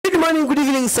morning, good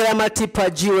evening, Salamati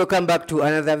Paji. Welcome back to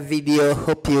another video.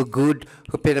 Hope you're good.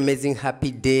 Hope you're an amazing,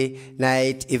 happy day,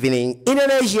 night, evening.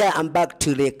 Indonesia, I'm back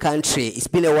to the country. It's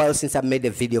been a while since I made a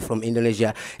video from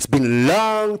Indonesia. It's been a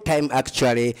long time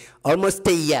actually, almost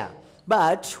a year.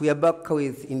 But we are back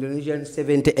with Indonesian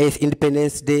 78th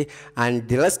Independence Day. And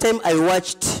the last time I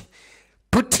watched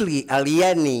Putri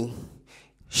Ariani,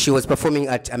 she was performing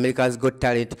at America's Got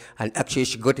Talent, and actually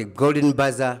she got a golden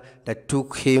buzzer that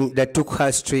took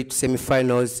her straight to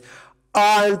semifinals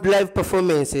on live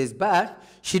performances, but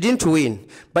she didn't win.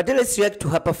 But then let's react to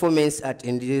her performance at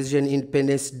Indonesian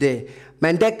Independence Day.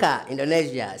 MERDEKA,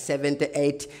 Indonesia,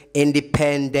 78th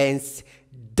Independence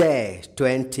Day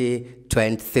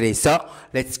 2023. So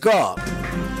let's go.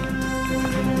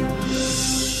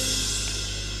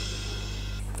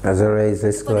 As always,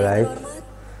 let's go live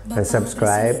and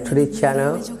subscribe to the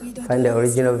channel. Find the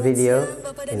original video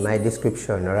in my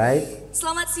description, alright?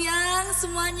 Selamat siang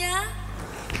semuanya.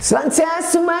 Selamat siang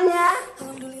semuanya.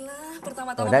 Alhamdulillah,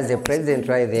 pertama-tama that's the president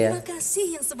right there. Terima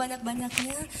kasih yang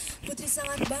sebanyak-banyaknya. Putri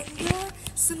sangat bangga,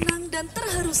 senang dan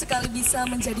terharu sekali bisa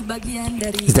menjadi bagian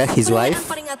dari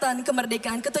peringatan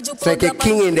kemerdekaan ke-78. It's like a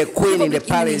king and a queen in the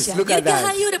palace. Look at that.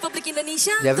 Dirgahayu Republik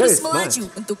Indonesia terus melaju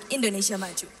untuk Indonesia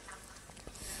maju.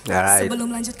 Alright.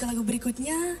 Sebelum lanjut ke lagu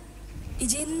berikutnya,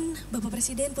 izin Bapak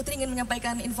Presiden, Putri ingin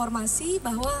menyampaikan informasi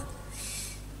bahwa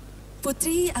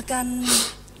Putri akan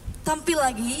tampil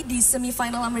lagi di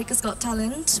semifinal America's Got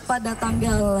Talent pada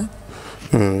tanggal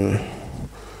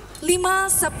 5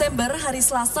 September hari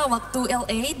Selasa waktu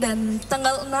LA dan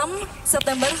tanggal 6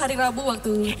 September hari Rabu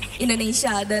waktu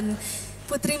Indonesia. Dan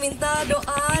Putri minta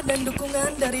doa dan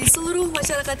dukungan dari seluruh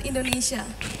masyarakat Indonesia.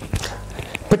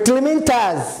 Putri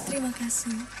mintas. Terima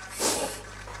kasih.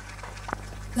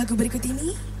 Lagu berikut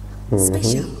ini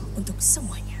spesial untuk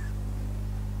semuanya.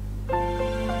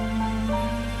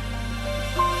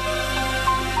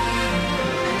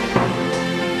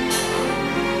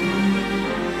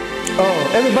 Oh,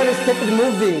 everybody started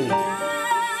moving.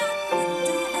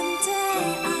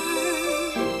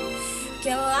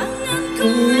 Kelanganku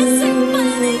asing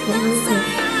paling tak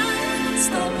sayang,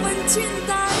 stop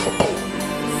mencintai.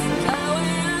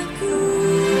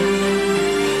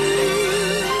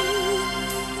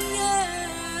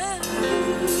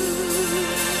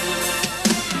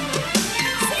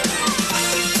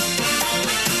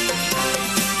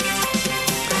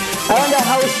 I wonder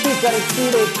how she can see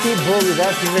the keyboard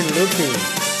without even looking.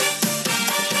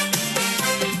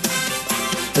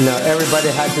 No, everybody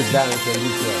had to dance on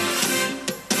this one.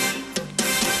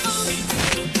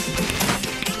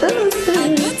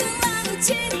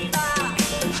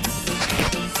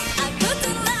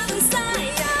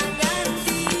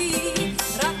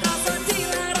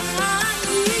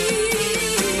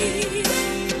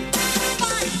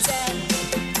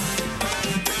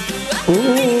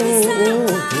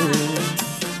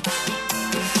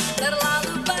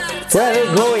 Where are they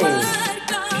going?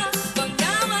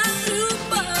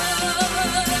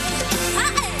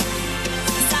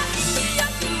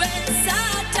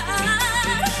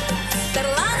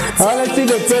 I want to see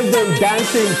the president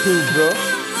dancing too, bro.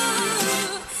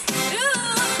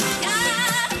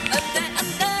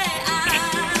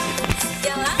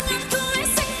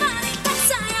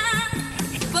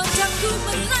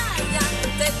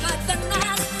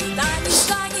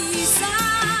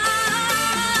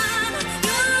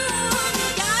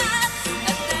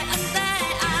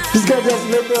 This guy just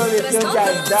made all the things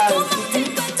and dance.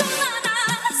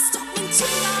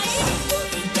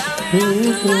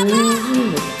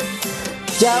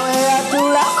 Jawa aku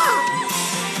lama.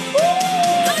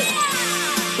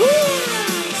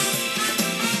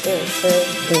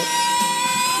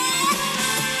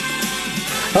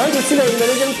 I want to see the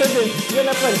Indonesian president get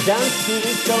up and dance to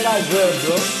this song as well,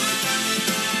 bro.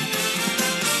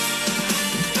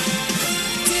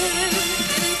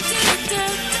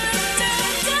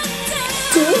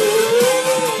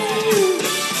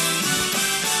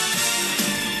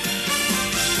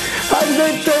 How do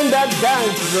they turn that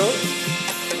dance, bro?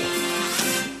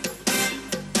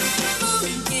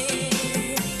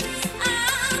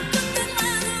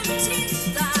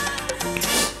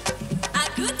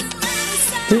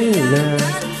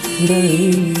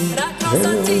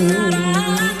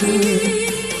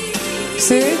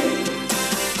 See?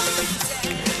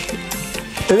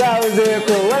 That was very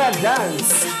cool. What a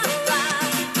dance.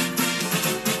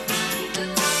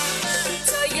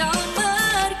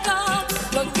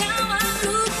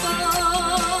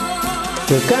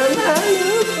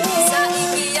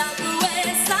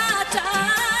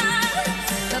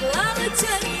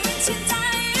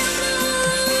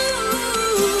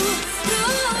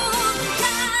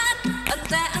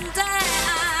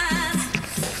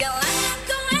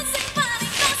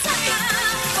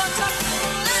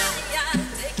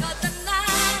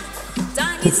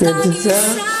 He's saying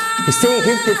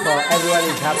his people, everyone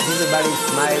is happy, everybody is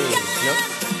smiling, you know?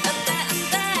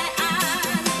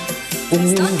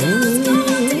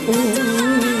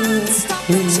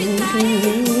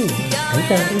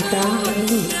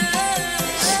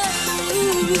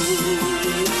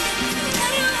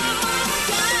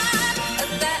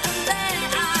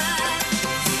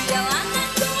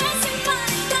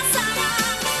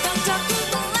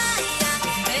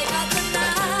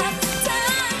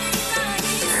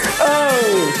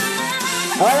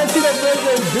 I want to see that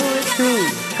president do it too.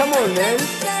 Come on, man.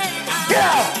 Get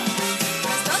up.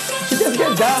 She just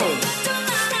get down.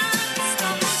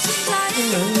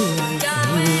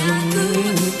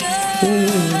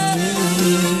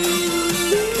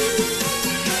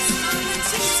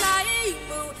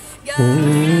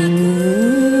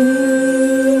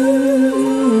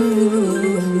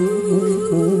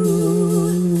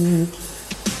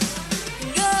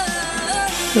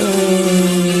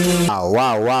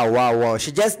 Wow.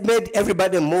 She just made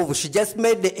everybody move. She just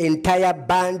made the entire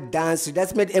band dance. She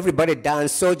just made everybody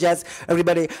dance. Soldiers,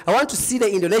 everybody. I want to see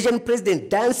the Indonesian president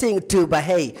dancing too, but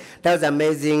hey, that was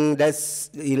amazing. That's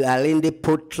Alindi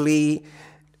Putri.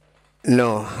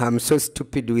 No, I'm so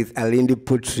stupid with Alindi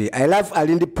Putri. I love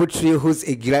Alindi Putri, who's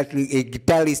a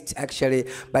guitarist actually,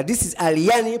 but this is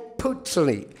Ariani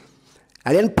Putri.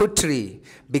 Ariani Putri,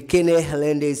 Bikin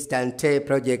Stante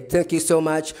project. Thank you so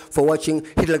much for watching.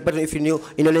 Hit the like button if you're new.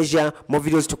 Indonesia, more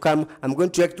videos to come. I'm going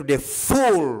to react to the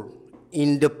full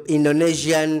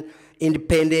Indonesian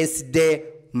Independence Day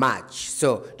march.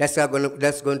 So that's going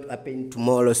to happen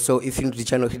tomorrow. So if you're new to the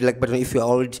channel, hit the like button. If you're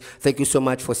old, thank you so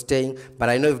much for staying. But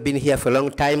I know you've been here for a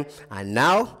long time, and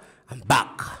now I'm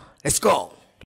back. Let's go.